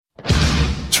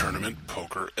Tournament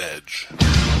Poker Edge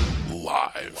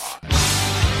live.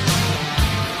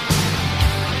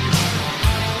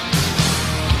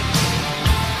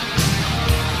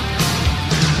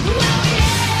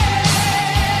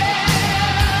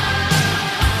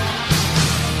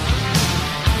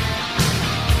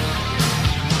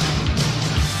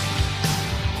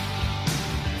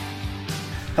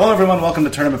 Hello everyone, welcome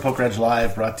to Tournament Poker Edge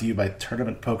Live, brought to you by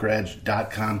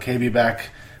TournamentPokerEdge.com. KB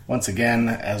back once again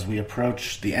as we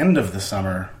approach the end of the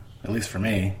summer, at least for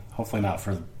me, hopefully not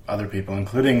for other people,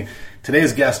 including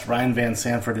today's guest, Ryan Van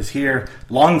Sanford is here,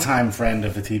 longtime friend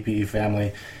of the TPE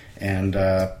family, and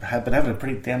have been having a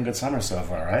pretty damn good summer so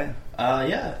far, right?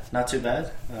 Yeah, not too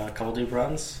bad. A couple deep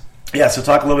runs. Yeah, so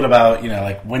talk a little bit about,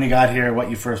 like when you got here, what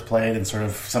you first played, and sort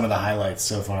of some of the highlights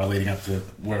so far leading up to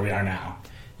where we are now.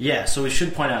 Yeah, so we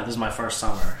should point out this is my first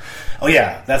summer. Oh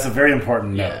yeah, that's a very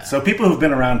important note. Yeah. So people who've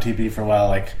been around TP for a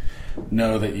while,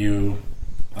 know that you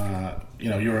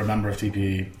were a member of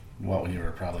TP. What, when you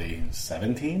were probably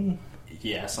 17?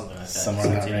 Yeah, something like that. Somewhere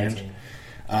in that 17,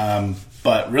 range.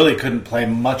 But really couldn't play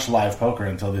much live poker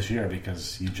until this year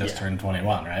because you just turned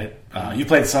 21, right? You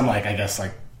played some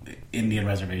Indian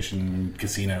reservation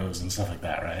casinos and stuff like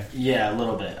that, right? Yeah, a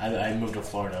little bit. I moved to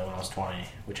Florida when I was 20,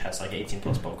 which has 18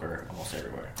 plus poker almost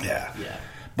everywhere. Yeah. Yeah.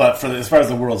 But as far as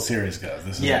the World Series goes,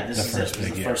 this is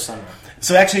the first summer.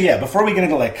 So actually, before we get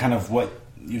into kind of what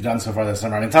you've done so far this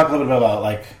summer, talk a little bit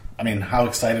about how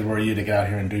excited were you to get out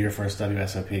here and do your first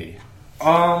WSOP?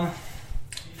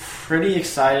 Pretty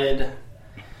excited,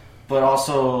 but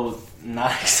also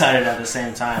not excited at the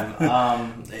same time.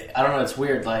 I don't know, it's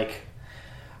weird,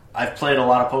 I've played a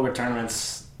lot of poker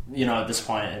tournaments, at this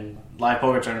point, and live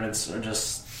poker tournaments are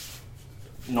just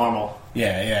normal.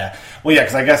 Yeah. Well, yeah,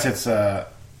 because I guess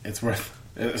it's worth,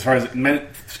 as far as,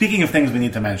 speaking of things we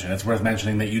need to mention, it's worth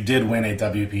mentioning that you did win a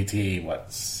WPT,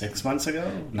 6 months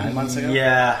ago? 9 months ago?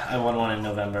 Yeah, I won one in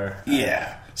November.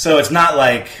 Yeah. So it's not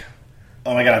like,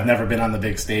 oh my god, I've never been on the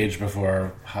big stage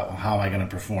before, how am I going to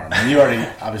perform? And you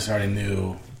obviously already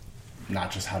knew not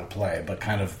just how to play, but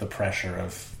kind of the pressure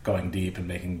of going deep and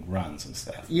making runs and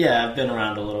stuff. Yeah, I've been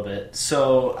around a little bit.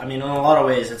 So, in a lot of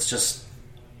ways, it's just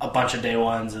a bunch of day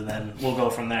ones, and then we'll go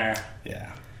from there.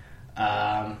 Yeah.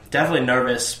 Definitely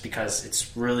nervous because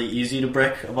it's really easy to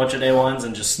brick a bunch of day ones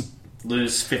and just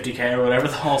lose 50K or whatever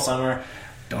the whole summer.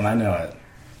 Don't I know it?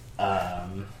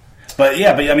 But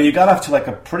you got off to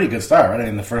a pretty good start, right?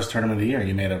 The first tournament of the year,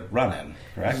 you made a run in,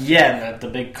 correct? Yeah, the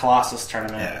big Colossus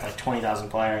tournament, 20,000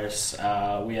 players.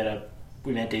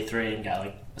 We made day 3 and got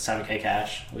a 7K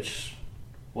cash, which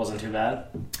wasn't too bad.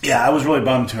 Yeah, I was really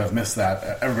bummed to have missed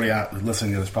that. Everybody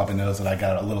listening to this probably knows that I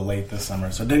got a little late this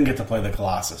summer, so I didn't get to play the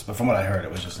Colossus. But from what I heard,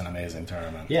 it was just an amazing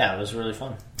tournament. Yeah, it was really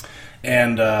fun.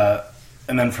 And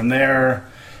then from there,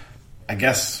 I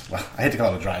guess, I hate to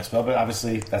call it a dry spell, but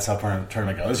obviously that's how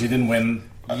tournament goes. You didn't win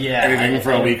anything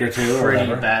for a week or two or whatever.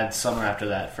 Pretty bad summer after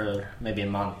that for maybe a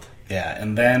month. Yeah,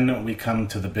 and then we come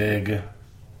to the big,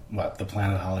 the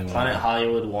Planet Hollywood. Planet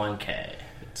Hollywood 1K.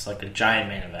 It's a giant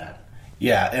main event.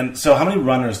 Yeah, and so how many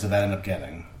runners did that end up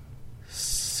getting?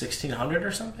 1,600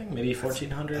 or something? Maybe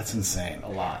 1,400? That's insane. A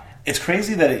lot. It's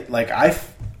crazy that,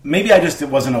 maybe I just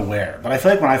wasn't aware, but I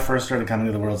feel like when I first started coming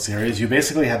to the World Series, you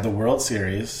basically had the World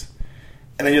Series,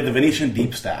 and then you had the Venetian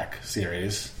Deep Stack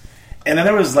Series, and then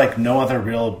there was, no other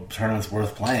real tournaments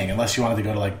worth playing, unless you wanted to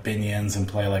go to, Binion's and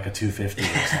play, a 250 or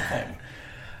something.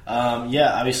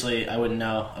 Yeah, obviously I wouldn't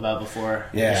know about before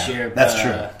this year. But, that's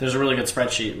true. There's a really good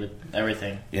spreadsheet with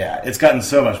everything. Yeah, it's gotten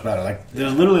so much better.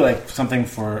 There's literally something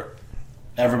for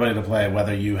everybody to play,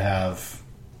 whether you have,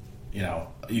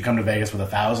 you come to Vegas with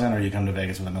 1,000 or you come to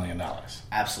Vegas with $1 million.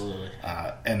 Absolutely.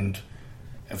 And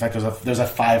in fact, there's a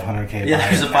 500K. Yeah,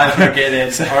 there's a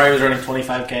 500K that already was running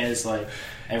 25Ks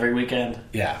every weekend.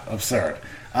 Yeah, absurd.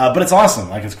 But it's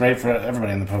awesome. It's great for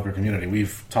everybody in the poker community.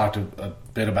 We've talked a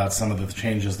bit about some of the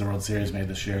changes the World Series made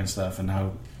this year and stuff, and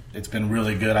how it's been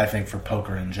really good, I think, for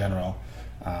poker in general.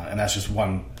 And that's just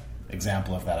one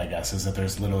example of that, I guess, is that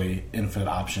there's literally infinite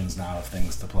options now of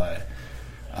things to play.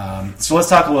 So let's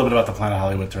talk a little bit about the Planet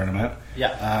Hollywood tournament.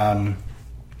 Yeah.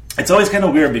 It's always kind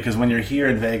of weird because when you're here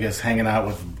in Vegas hanging out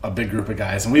with a big group of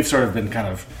guys, and we've sort of been kind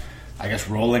of, I guess,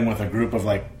 rolling with a group of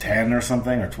 10 or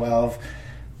something, or 12,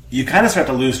 you kind of start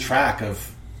to lose track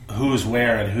of who's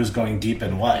where and who's going deep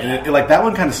and what. And that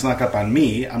one kind of snuck up on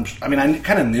me. I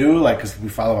kind of knew, because we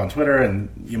follow on Twitter, and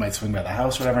you might swing by the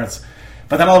house or whatever.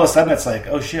 But then all of a sudden it's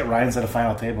oh shit, Ryan's at a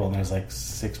final table and there's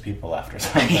 6 people left or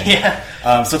something.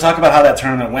 Yeah. So talk about how that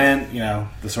tournament went,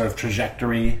 the sort of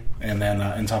trajectory, and then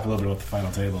and talk a little bit about the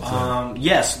final table too.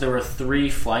 Yes, there were 3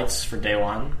 flights for day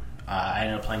 1. I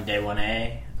ended up playing day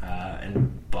 1A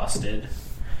and busted.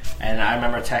 And I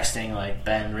remember texting like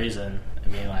Ben Reason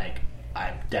and being like,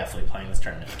 I'm definitely playing this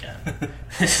tournament again.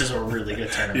 This is a really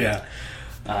good tournament.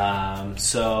 Yeah.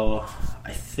 So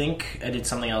I think I did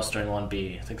something else during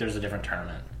 1B. I think there was a different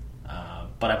tournament.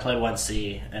 But I played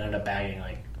 1C, ended up bagging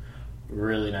like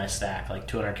really nice stack, like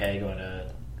 200k going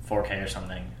to 4k or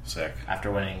something. Sick.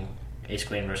 After winning Ace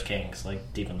Queen versus Kings,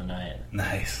 like deep in the night.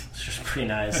 Nice. It's just pretty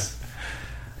nice.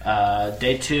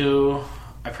 Day 2,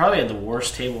 I probably had the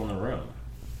worst table in the room.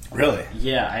 Really?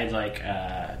 Yeah, I had like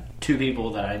 2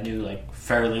 people that I knew like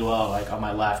fairly well, like on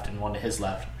my left and one to his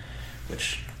left,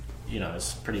 which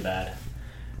is pretty bad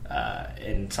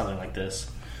in something like this,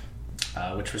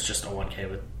 which was just a 1K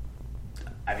with,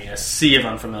 a sea of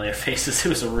unfamiliar faces. It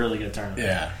was a really good tournament.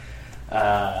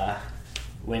 Yeah.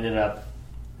 We ended up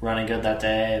running good that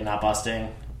day and not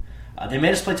busting. They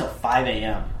made us play till 5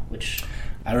 a.m., which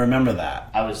I remember that.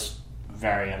 I was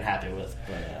very unhappy with.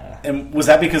 But, and was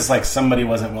that because like somebody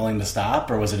wasn't willing to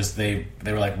stop, or was it just they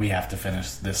were like, we have to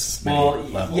finish this many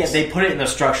levels? Yeah, they put it in the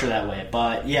structure that way.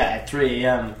 But yeah, at 3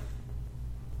 a.m.,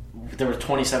 there were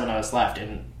 27 of us left,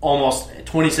 and almost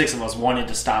 26 of us wanted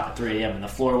to stop at 3 a.m., and the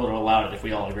floor would have allowed it if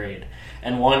we all agreed.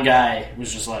 And one guy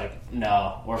was just like,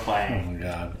 no, we're playing. Oh my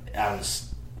God. I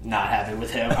was not happy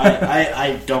with him.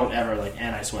 I don't ever like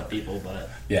anti-sweat people, but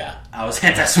yeah, I was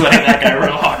anti-sweating that guy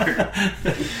real hard.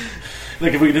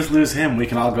 Like, if we just lose him, we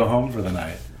can all go home for the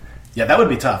night. Yeah, that would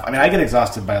be tough. I get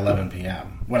exhausted by 11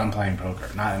 p.m. when I'm playing poker,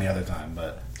 not any other time.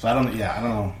 But so I don't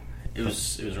know. It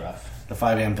was rough. The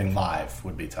 5 a.m. thing live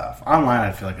would be tough. Online,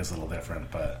 I feel like it's a little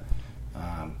different, but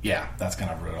yeah, that's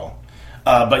kind of brutal.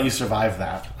 But you survived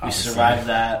that. Obviously. We survived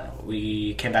that.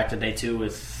 We came back to day 3,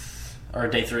 with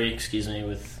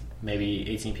maybe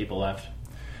 18 people left.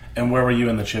 And where were you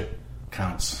in the chip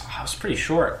counts? I was pretty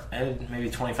short. I had maybe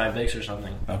 25 bigs or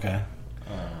something. Okay.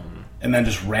 And then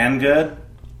just ran good,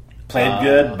 played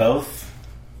good, both.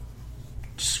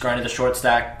 Just grinded the short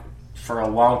stack for a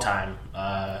long time.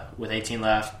 With 18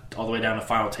 left, all the way down to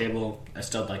final table, I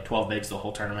still had like 12 bigs the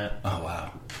whole tournament. Oh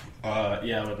wow.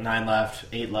 Yeah, with 9 left,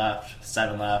 8 left,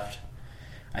 7 left.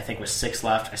 I think with 6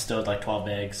 left, I still had like 12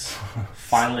 bigs.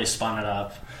 Finally spun it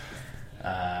up.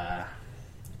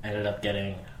 Ended up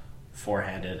getting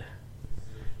 4-handed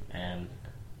and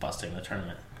busting the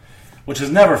tournament. Which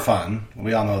is never fun.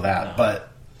 We all know that. No.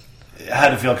 But it had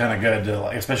to feel kind of good, to,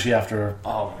 especially after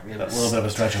Oh my a goodness. little bit of a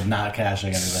stretch of not cashing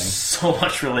anything. So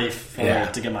much relief for Yeah.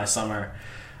 to get my summer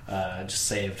just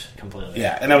saved completely.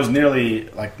 Yeah, and that was nearly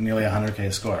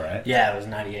 100k score, right? Yeah, it was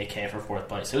 98k for 4th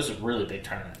place. It was a really big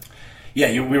tournament.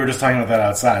 Yeah, we were just talking about that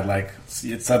outside. Like,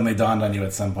 it suddenly dawned on you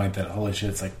at some point that, holy shit,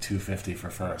 it's like 250 for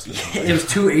first. Or something. It was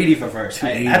 280 for first.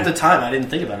 280. At the time, I didn't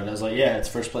think about it. I was like, yeah, it's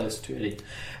first place, 280.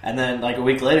 And then, like, a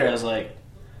week later, I was like,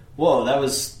 whoa, that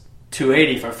was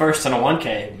 280 for first and a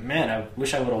 1K. Man, I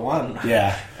wish I would have won.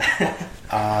 Yeah.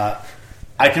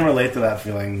 I can relate to that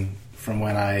feeling from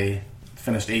when I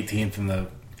finished 18th in the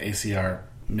ACR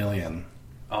million,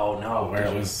 Oh, no. where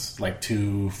it was like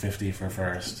 250 for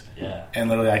first. Yeah. And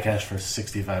literally I cashed for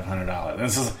 $6,500. And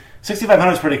this is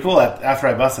 $6,500 is pretty cool. After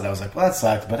I busted, I was like, well, that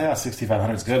sucked, but yeah,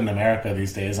 $6,500 is good in America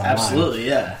these days online. Absolutely,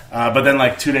 yeah. But then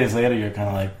like 2 days later, you're kind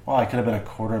of like, well, I could have been a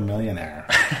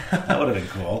 $250,000. That would have been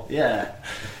cool. Yeah.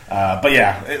 But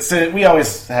yeah, we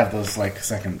always have those like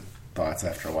second thoughts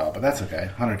after a while, but that's okay.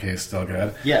 100K is still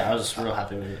good. Yeah, I was real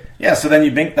happy with it. Yeah, so then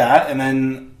you bink that, and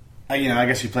then I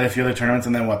guess you play a few other tournaments,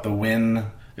 and then what? The win.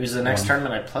 It was the next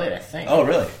tournament I played, I think. Oh,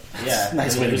 really? Yeah.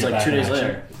 Nice way it to was get like back 2 in days action.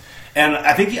 later. And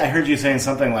I think I heard you saying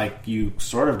something like you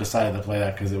sort of decided to play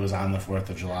that because it was on the 4th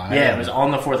of July. Yeah, it was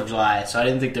on the 4th of July, so I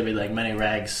didn't think there'd be like many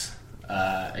regs,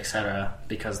 etc.,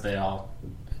 because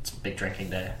it's a big drinking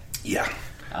day. Yeah.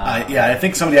 I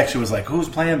think somebody actually was like, who's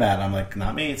playing that? And I'm like,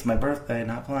 not me, it's my birthday,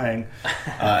 not playing.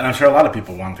 And I'm sure a lot of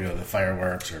people want to go to the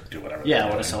fireworks or do whatever. Yeah, I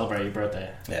want to celebrate your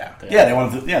birthday. Yeah. Yeah, they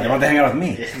wanted to hang out with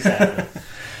me. Exactly.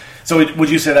 So would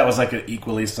you say that was like an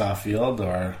equally soft field,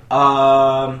 or?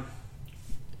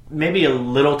 Maybe a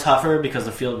little tougher because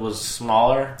the field was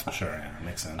smaller. Sure, yeah,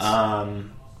 makes sense.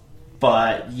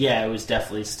 But yeah, it was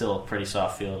definitely still a pretty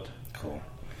soft field. Cool.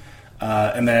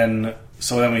 And then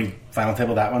we final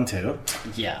table that one too.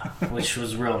 Yeah, which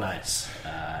was real nice.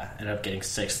 Ended up getting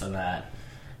 6th in that,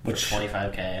 which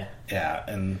 25k. Yeah,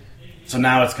 and so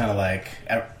now it's kind of like,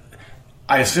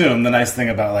 I assume the nice thing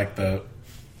about like the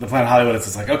Planet Hollywood is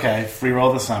it's like, okay, free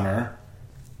roll the summer,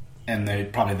 and they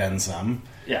probably then some.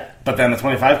 Yeah. But then the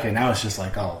 25k now it's just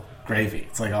like all gravy.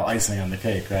 It's like all icing on the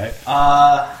cake, right?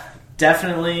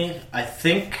 Definitely. I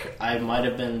think I might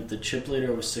have been the chip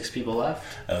leader with 6 people left.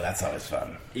 Oh, that's always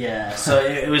fun. Yeah, so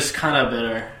it was kind of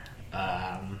bitter.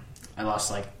 I lost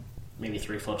like maybe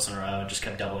 3 flips in a row and just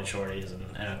kept doubling shorties and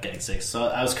ended up getting 6. So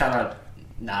I was kind of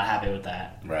not happy with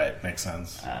that. Right, makes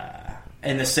sense.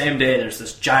 And the same day, there's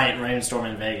this giant rainstorm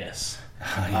in Vegas.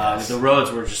 Yes. The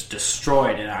roads were just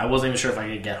destroyed, and I wasn't even sure if I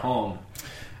could get home.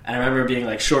 And I remember being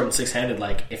like short and 6-handed.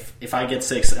 Like if I get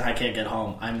 6 and I can't get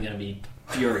home, I'm gonna be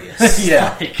furious.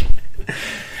 Yeah. Like,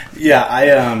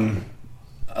 Yeah,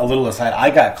 a little aside, I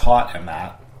got caught in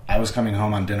that. I was coming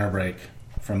home on dinner break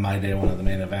from my day one of the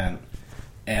main event,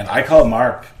 and I called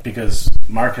Mark because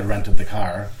Mark had rented the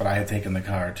car, but I had taken the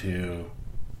car to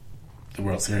the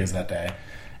World Series that day.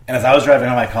 And as I was driving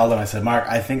home, I called him. I said, Mark,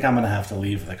 I think I'm going to have to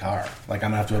leave the car. Like,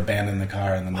 I'm going to have to abandon the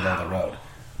car in the middle of the road.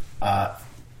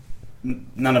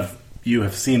 None of you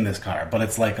have seen this car, but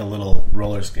it's like a little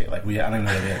roller skate. Like, I don't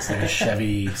know what it is. Like a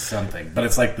Chevy something. But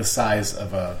it's like the size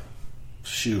of a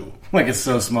shoe. Like, it's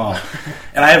so small.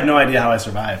 And I have no idea how I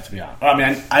survived, to be honest. I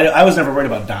mean, I was never worried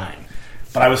about dying.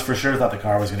 But I was for sure thought the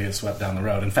car was going to get swept down the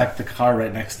road. In fact, the car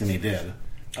right next to me did.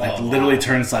 Like, literally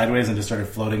turned sideways and just started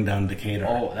floating down Decatur.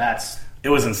 oh, that's It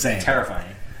was insane.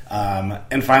 terrifying.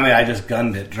 And finally, I just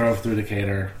gunned it, drove through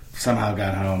Decatur, somehow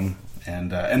got home,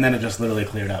 and then it just literally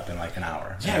cleared up in like an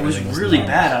hour. Yeah, it was Everything really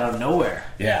normal. bad out of nowhere.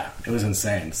 Yeah, it was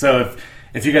insane. So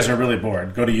if you guys are really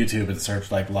bored, go to YouTube and search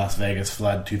like Las Vegas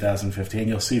Flood 2015.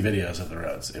 You'll see videos of the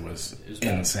roads. It was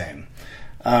bad. insane.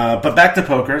 But back to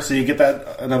poker. So you get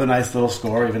that another nice little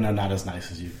score, even though not as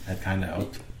nice as you had kind of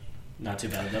hoped. Not too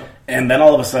bad, though. And then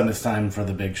all of a sudden, it's time for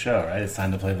the big show, right? It's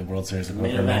time to play the World Series of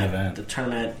Poker main event. The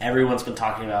tournament everyone's been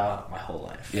talking about my whole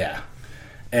life. Yeah.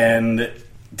 And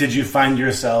did you find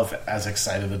yourself as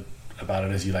excited about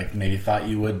it as you like maybe thought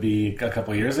you would be a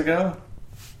couple years ago?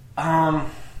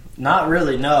 Not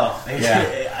really, no.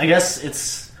 Yeah. I guess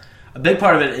it's a big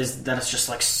part of it is that it's just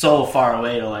like so far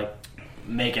away to like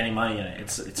make any money in it.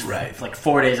 It's Right. like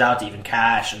 4 days out to even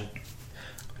cash and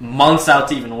months out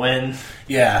to even win.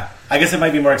 Yeah. I guess it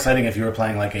might be more exciting if you were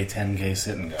playing like a 10K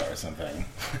sit and go or something.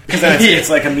 Because then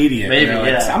it's like immediate. Maybe, like,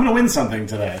 yeah. I'm going to win something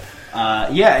today.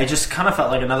 Yeah, it just kind of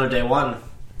felt like another day one.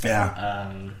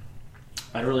 Yeah.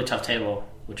 I had a really tough table,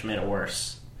 which made it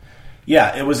worse.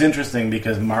 Yeah, it was interesting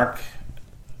because Mark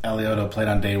Eliotto played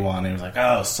on day one. He was like,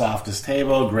 oh, softest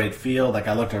table, great field. Like,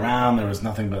 I looked around, there was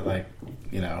nothing but, like,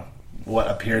 you know, what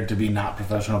appeared to be not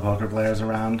professional poker players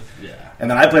around. Yeah. And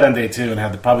then I played on day two and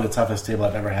had probably the toughest table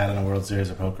I've ever had in a World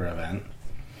Series of Poker event.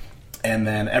 And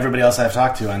then everybody else I've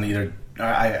talked to on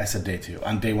I said day two,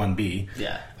 on day 1B.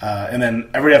 Yeah. And then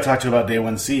everybody I've talked to about day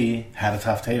 1C had a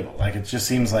tough table. Like, it just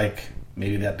seems like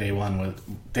maybe that day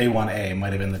 1A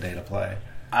might have been the day to play.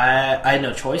 I had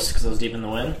no choice because I was deep in the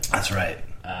win. That's right.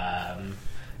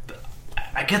 But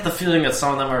I get the feeling that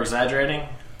some of them are exaggerating.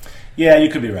 Yeah,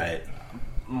 you could be right.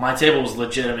 My table was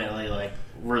legitimately like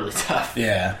really tough.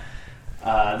 Yeah.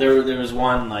 There was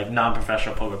one like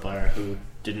non-professional poker player who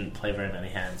didn't play very many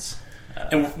hands.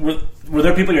 And were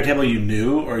there people at your table you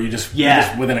knew, or you just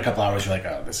within a couple hours you're like,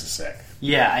 oh, this is sick?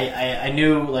 Yeah, I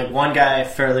knew like one guy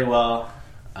fairly well,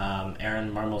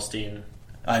 Aaron Marmelstein.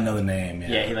 I know the name.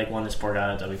 Yeah, he like won this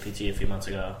Borgata WPT a few months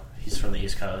ago. He's from the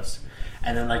East Coast.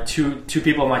 And then like two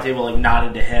people at my table like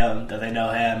nodded to him that they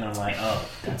know him, and I'm like, oh,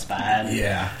 that's bad.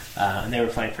 Yeah. And they were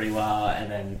playing pretty well,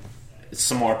 and then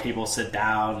some more people sit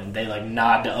down and they like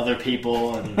nod to other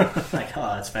people, and like,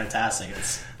 oh, that's fantastic.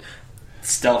 It's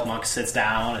Stealth Monk sits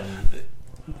down, and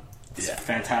it's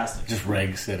fantastic. Just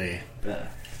Reg City. Yeah.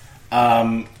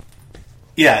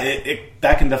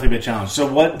 That can definitely be a challenge. So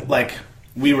what, like,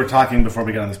 we were talking before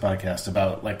we got on this podcast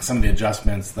about like some of the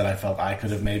adjustments that I felt I could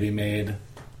have maybe made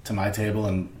to my table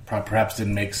and perhaps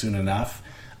didn't make soon enough.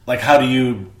 Like, how do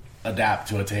you adapt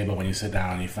to a table when you sit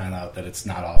down and you find out that it's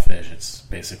not all fish, it's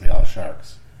basically all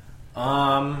sharks?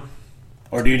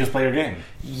 Or do you just play your game?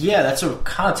 Yeah, that's a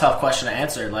kind of tough question to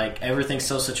answer. Like, everything's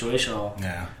so situational.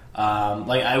 Yeah.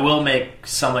 Like, I will make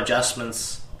some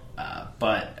adjustments,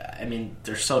 but, I mean,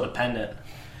 they're so dependent.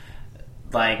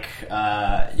 Like,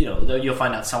 you'll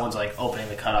find out someone's, like, opening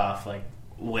the cutoff, like,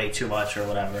 way too much or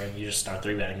whatever, and you just start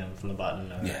 3-betting them from the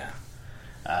button. Or, Yeah.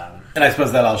 And I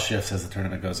suppose that all shifts as the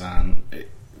tournament goes on.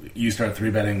 You start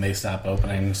 3-betting, they stop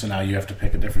opening, so now you have to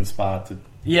pick a different spot.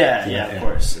 Yeah, of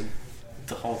course.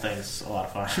 The whole thing's a lot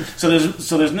of fun.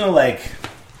 So there's no, like,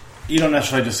 you don't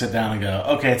necessarily just sit down and go,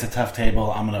 okay, it's a tough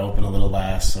table, I'm going to open a little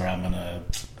less, or I'm going to,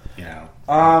 you know.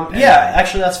 Yeah,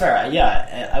 actually, that's fair.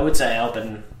 Yeah, I would say I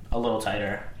open a little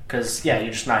tighter, because, yeah,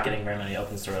 you're just not getting very many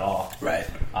opens through it all. Right.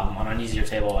 On an easier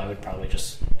table, I would probably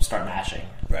just start mashing.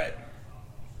 Right.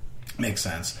 Makes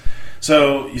sense.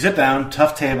 So you sit down,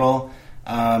 tough table.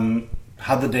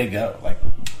 How'd the day go? Like,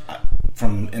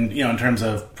 in terms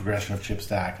of progression of chip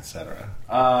stack, etc.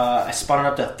 I spun it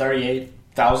up to 38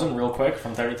 30,000 real quick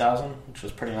from 30,000, which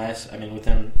was pretty nice. I mean,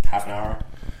 within half an hour,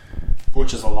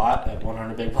 which is a lot at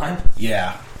 100 big blind.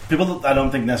 Yeah. People, I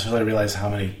don't think necessarily realize how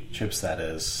many chips that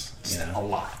is. You know? A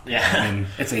lot. Yeah. I mean,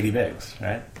 it's 80 bigs,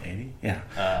 right? 80? Yeah.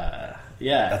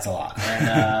 Yeah. That's a lot.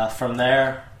 And from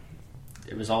there,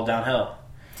 it was all downhill.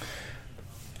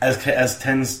 As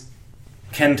tends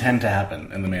can tend to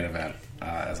happen in the main event,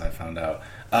 as I found out.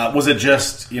 Was it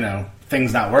just,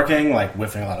 things not working, like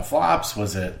whiffing a lot of flops?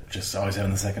 Was it just always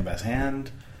having the second best hand?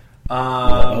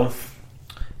 Both?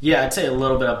 Yeah, I'd say a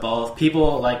little bit of both.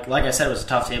 People, like I said, it was a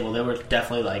tough table. They were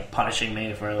definitely, punishing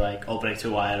me for, opening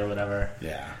too wide or whatever.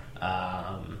 Yeah.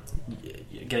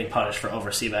 Getting punished for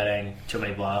over c-betting, too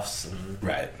many bluffs. And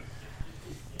Right.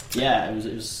 Yeah, it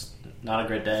was not a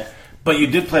great day. But you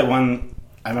did play one,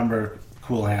 I remember,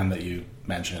 cool hand that you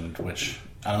mentioned, which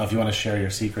I don't know if you want to share your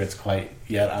secrets quite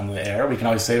yet on the air. We can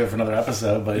always save it for another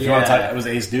episode. But if you want to talk, it was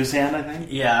Ace Deuce hand, I think?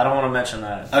 Yeah, I don't want to mention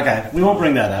that. Okay, we won't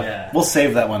bring that up. Yeah. We'll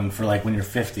save that one for when you're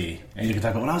 50, and you can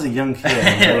talk about when I was a young kid.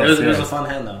 It was a fun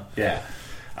hand, though. Yeah.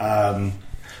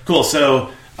 Cool.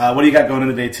 So, what do you got going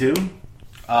into day 2?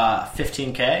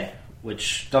 15K,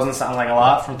 which doesn't sound like a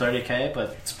lot from 30K,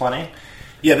 but it's plenty.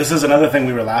 Yeah, this is another thing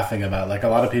we were laughing about. A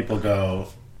lot of people go,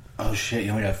 "Oh shit,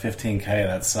 you only got 15K.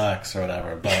 That sucks," or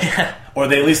whatever. But or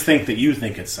they at least think that you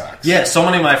think it sucks. Yeah, so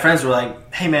many of my friends were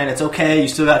like, "Hey man, it's okay. You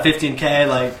still got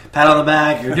 15K. Pat on the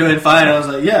back. You're doing fine." I was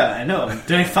like, "Yeah, I know. I'm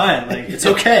doing fine. It's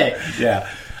okay." Yeah,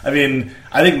 I mean,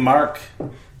 I think Mark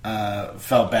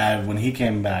felt bad when he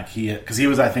came back. Because he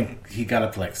was, I think, he got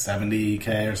up to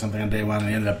 70K or something on day 1, and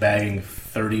he ended up bagging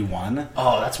 31.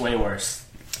 Oh, that's way worse.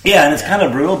 Yeah, and it's kind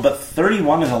of brutal, but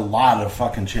 31 is a lot of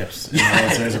fucking chips in the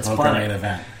World Series of Poker main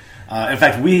event. In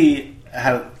fact, we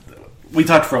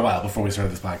talked for a while before we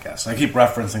started this podcast. So I keep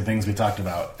referencing things we talked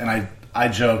about, and I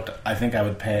joked I think I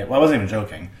would pay. Well, I wasn't even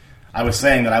joking. I was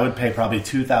saying that I would pay probably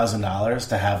 $2,000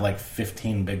 to have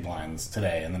 15 big blinds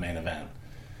today in the main event.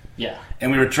 Yeah,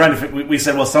 and we were trying to. We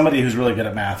said, well, somebody who's really good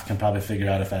at math can probably figure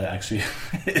out if that actually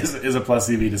is a plus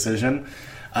EV decision.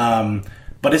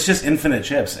 But it's just infinite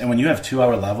chips, and when you have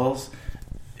 2-hour levels,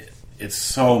 it's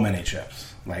so many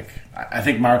chips. I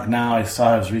think Mark now, I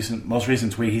saw his most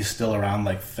recent tweet, he's still around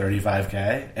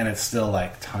 35K, and it's still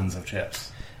tons of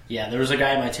chips. Yeah, there was a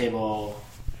guy at my table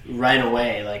right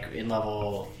away, in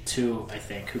level 2, I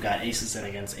think, who got aces in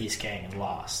against Ace King and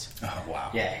lost. Oh,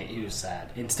 wow. Yeah, he was sad.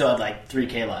 And still had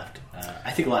 3K left. I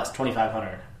think less,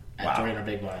 2,500 at 300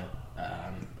 big blind,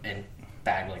 and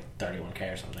bagged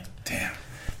 31K or something. Damn.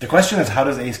 The question is, how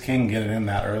does Ace King get it in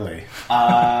that early?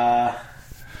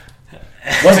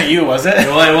 Wasn't you, was it?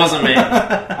 Well, it wasn't me.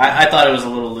 I thought it was a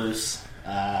little loose.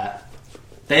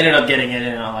 They ended up getting it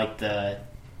in on the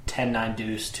 10-9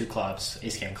 deuce, 2 clubs,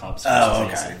 Ace King clubs. Oh,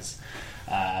 okay. Aces.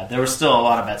 There was still a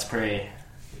lot of bets pre.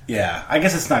 Yeah, I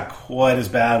guess it's not quite as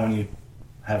bad when you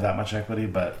have that much equity,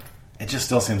 but it just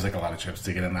still seems like a lot of chips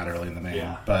to get in that early in the main.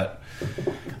 Yeah. But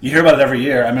you hear about it every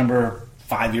year. I remember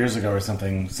 5 years ago or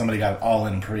something, somebody got all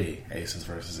in pre Aces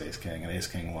versus Ace King, and Ace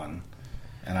King won.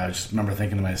 And I just remember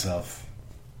thinking to myself,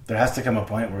 there has to come a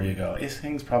point where you go, Ace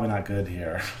King's probably not good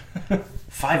here.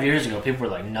 5 years ago, people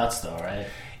were nuts though, right?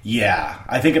 Yeah,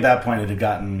 I think at that point it had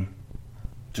gotten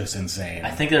just insane.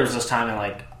 I think there was this time in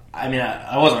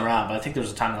I wasn't around, but I think there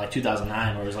was a time in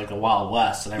 2009 where it was the Wild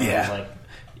West, and everyone was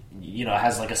it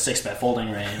has a 6-bet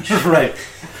folding range. Right.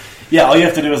 Yeah, all you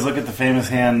have to do is look at the famous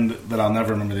hand that I'll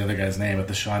never remember the other guy's name, but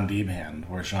the Sean Deeb hand,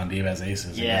 where Sean Deeb has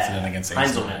aces and gets it in against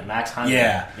aces. Heinzelman, Max Heinzelman.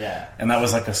 Yeah. And that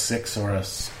was a 6 or I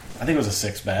think it was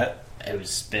a 6-bet. It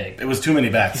was big. It was too many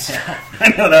bets. Yeah. I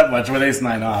know that much, with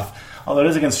ace-9 off. Although it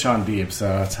is against Sean Deeb,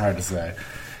 so it's hard to say.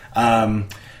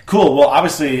 Cool. Well,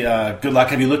 obviously, good luck.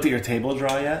 Have you looked at your table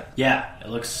draw yet? Yeah, it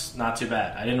looks not too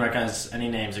bad. I didn't recognize any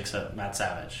names except Matt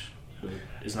Savage, who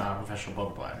is not a professional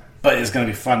poker player. But it's going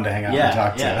to be fun to hang out and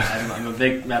talk to. Yeah, I'm a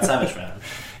big Matt Savage fan.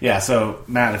 Yeah, so,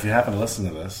 Matt, if you happen to listen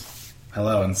to this,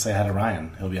 hello, and say hi to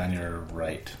Ryan. He'll be on your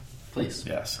right. Please.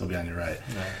 Yes, he'll be on your right.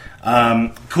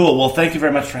 Right. Cool. Well, thank you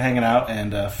very much for hanging out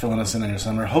and filling us in on your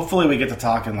summer. Hopefully we get to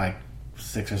talk in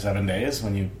 6 or 7 days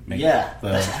when you make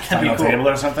the final table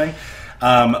or something.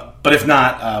 But if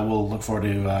not, we'll look forward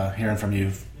to hearing from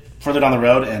you further down the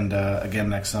road and again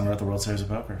next summer at the World Series of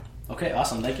Poker. Okay,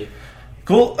 awesome. Thank you.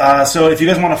 Cool. So if you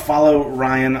guys want to follow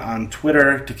Ryan on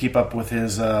Twitter to keep up with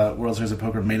his World Series of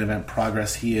Poker main event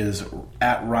progress, he is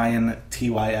at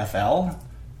RyanTYFL.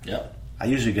 Yep. I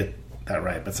usually get that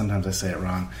right, but sometimes I say it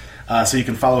wrong. So you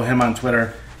can follow him on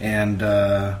Twitter and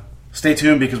stay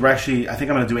tuned because I think I'm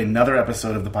going to do another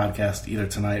episode of the podcast either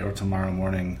tonight or tomorrow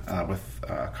morning with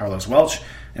Carlos Welch,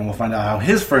 and we'll find out how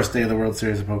his first day of the World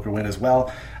Series of Poker went as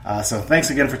well. So thanks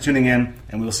again for tuning in,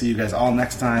 and we'll see you guys all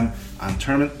next time on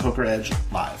Tournament Poker Edge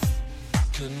Live.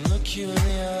 Couldn't look you in the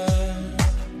eye.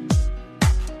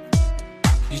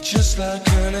 You're just like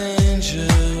an angel.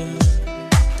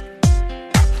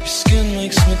 Your skin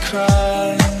makes me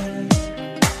cry.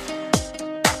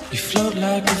 You float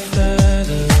like a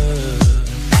feather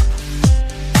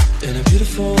in a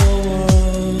beautiful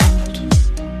world.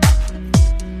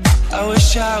 I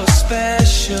wish I was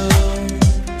special.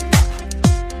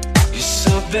 You're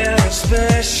so very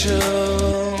special.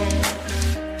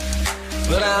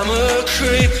 But I'm a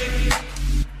creep.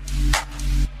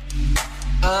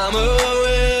 I'm a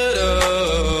widow.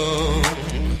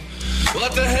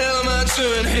 What the hell am I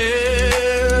doing here?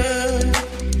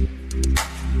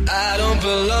 I don't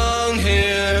belong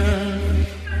here.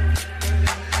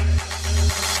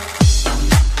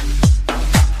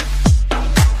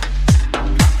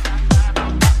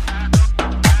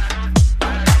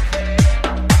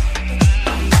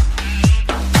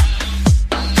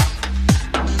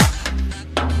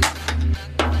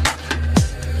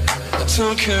 I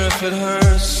don't care if it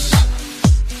hurts.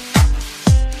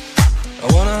 I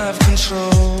wanna have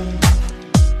control.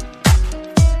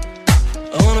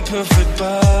 I want a perfect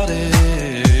body.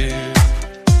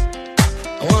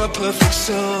 I want a perfect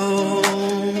soul.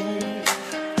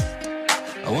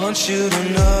 I want you to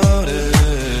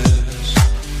notice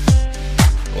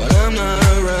when I'm not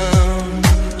around.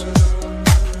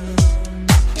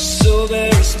 You're so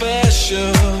very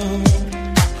special.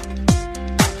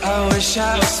 I wish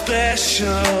I was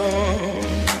special,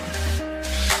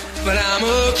 but I'm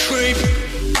a creep.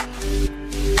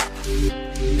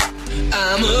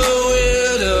 I'm a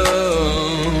widow.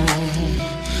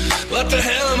 What the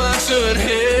hell am I doing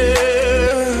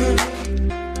here?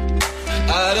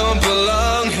 I don't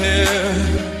belong here.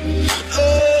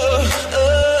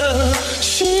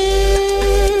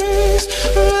 She's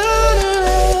running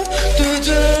up the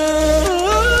door.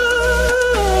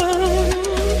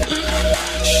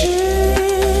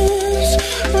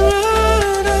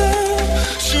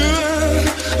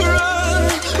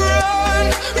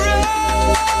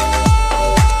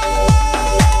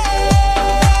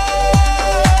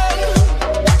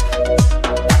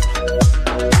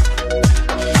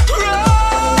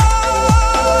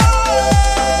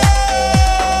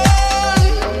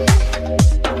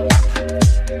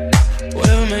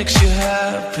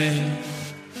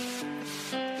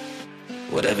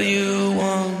 Whatever you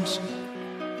want.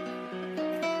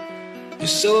 You're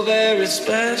so very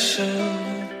special.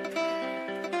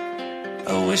 I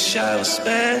wish I was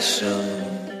special,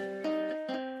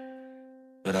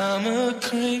 but I'm a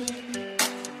creep.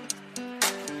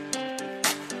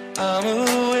 I'm a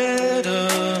widow.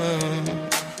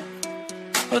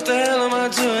 What the hell am I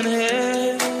doing here?